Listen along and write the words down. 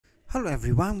Hello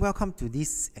everyone, welcome to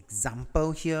this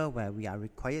example here where we are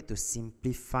required to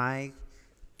simplify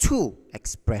two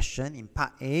expressions in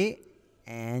part A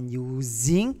and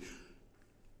using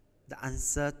the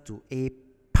answer to A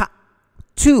part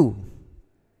 2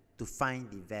 to find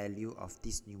the value of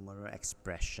this numeral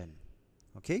expression.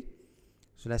 Okay,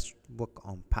 so let's work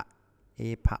on part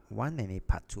A part 1 and A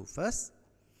part 2 first.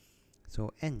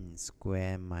 So n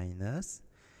square minus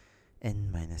n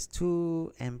minus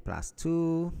 2, n plus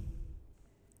 2.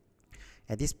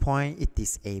 At this point, it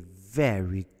is a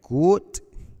very good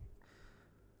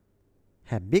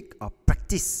habit or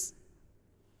practice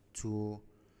to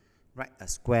write a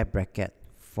square bracket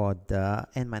for the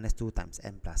n minus 2 times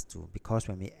n plus 2, because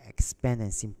when we expand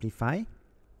and simplify,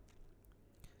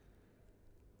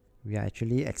 we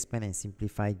actually expand and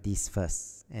simplify this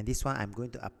first. And this one I'm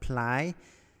going to apply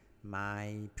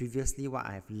my previously what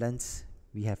I have learned.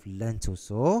 We have learned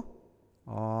also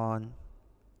on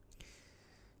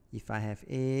if I have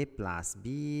a plus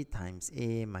b times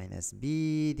a minus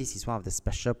b, this is one of the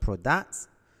special products.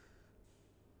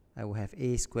 I will have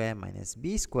a square minus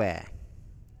b square.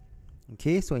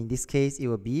 Okay, so in this case, it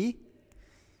will be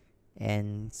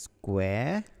n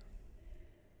square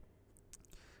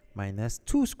minus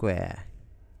 2 square.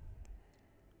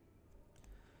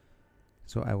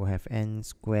 So I will have n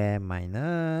square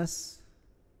minus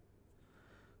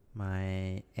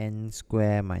my n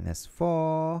square minus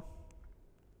 4.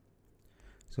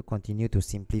 So continue to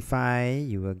simplify,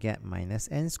 you will get minus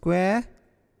n square.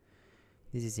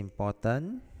 This is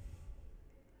important.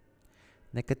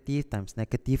 Negative times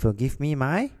negative will give me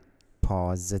my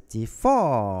positive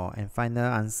 4. And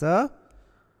final answer,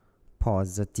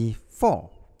 positive 4.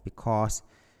 Because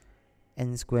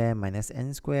n square minus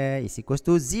n square is equals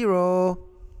to 0.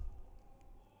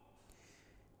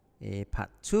 A part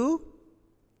 2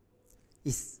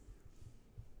 is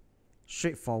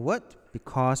straightforward,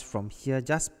 because from here,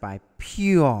 just by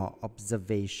pure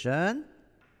observation,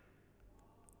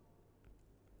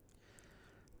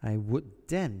 I would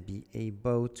then be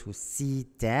able to see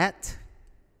that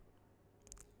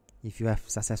if you have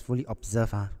successfully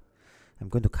observed, I'm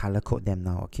going to color code them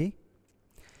now, okay?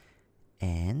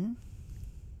 N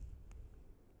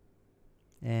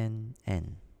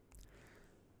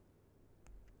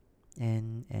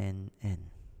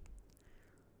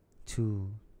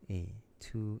 2a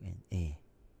 2 and a.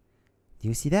 Do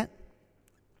you see that?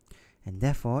 And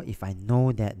therefore, if I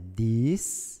know that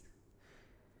this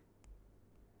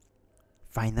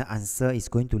final answer is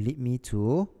going to lead me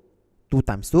to 2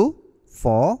 times 2,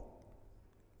 4.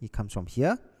 It comes from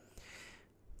here.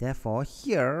 Therefore,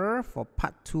 here for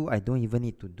part 2, I don't even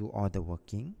need to do all the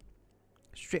working.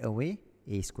 Straight away,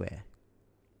 a square.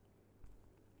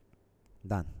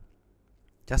 Done.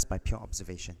 Just by pure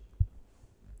observation.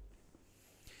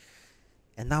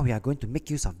 And now we are going to make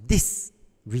use of this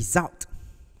result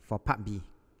for part B,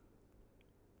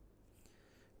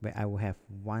 where I will have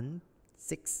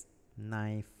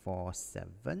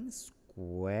 16947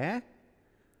 square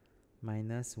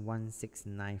minus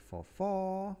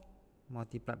 16944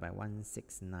 multiplied by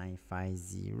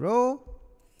 16950.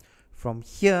 From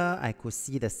here, I could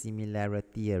see the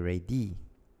similarity already.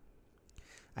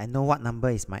 I know what number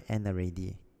is my n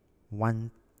already.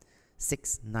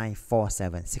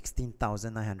 16947,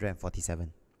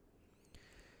 16,947.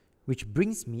 Which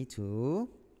brings me to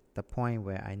the point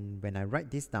where when I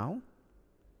write this down,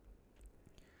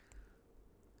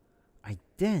 I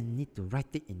then need to write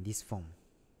it in this form.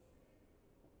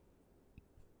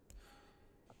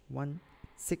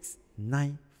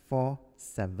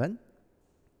 16947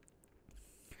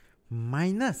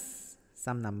 minus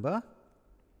some number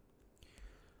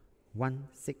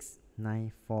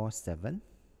 16947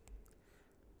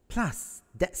 plus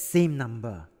that same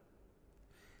number.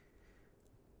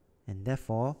 And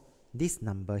therefore, this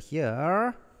number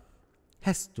here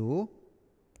has to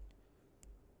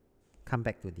come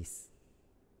back to this.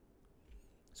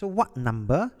 So what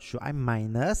number should I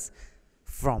minus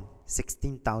from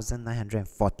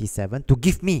 16,947 to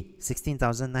give me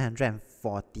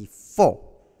 16,944?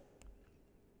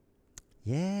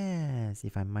 Yes,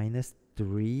 if I minus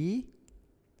 3,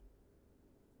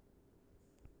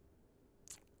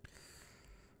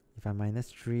 if I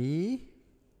minus 3,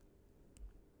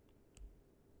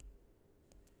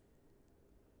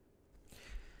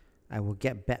 I will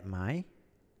get back my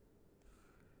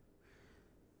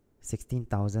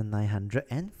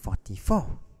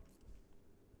 16,944.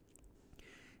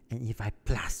 And if I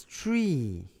plus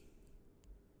 3,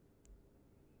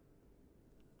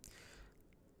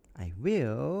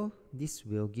 this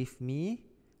will give me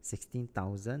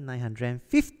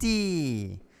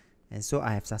 16,950. And so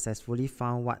I have successfully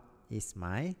found what is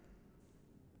my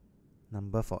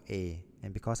number for A.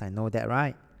 And because I know that,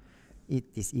 right, it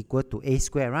is equal to A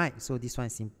squared, right? So this one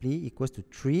is simply equals to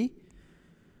 3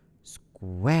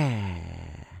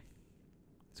 square.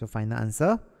 So final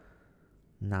answer,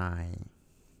 9.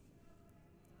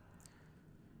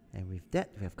 And with that,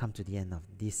 we have come to the end of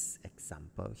this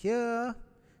example here.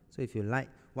 So if you like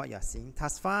what you are seeing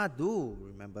thus far, do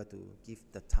remember to give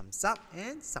the thumbs up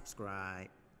and subscribe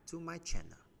to my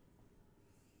channel.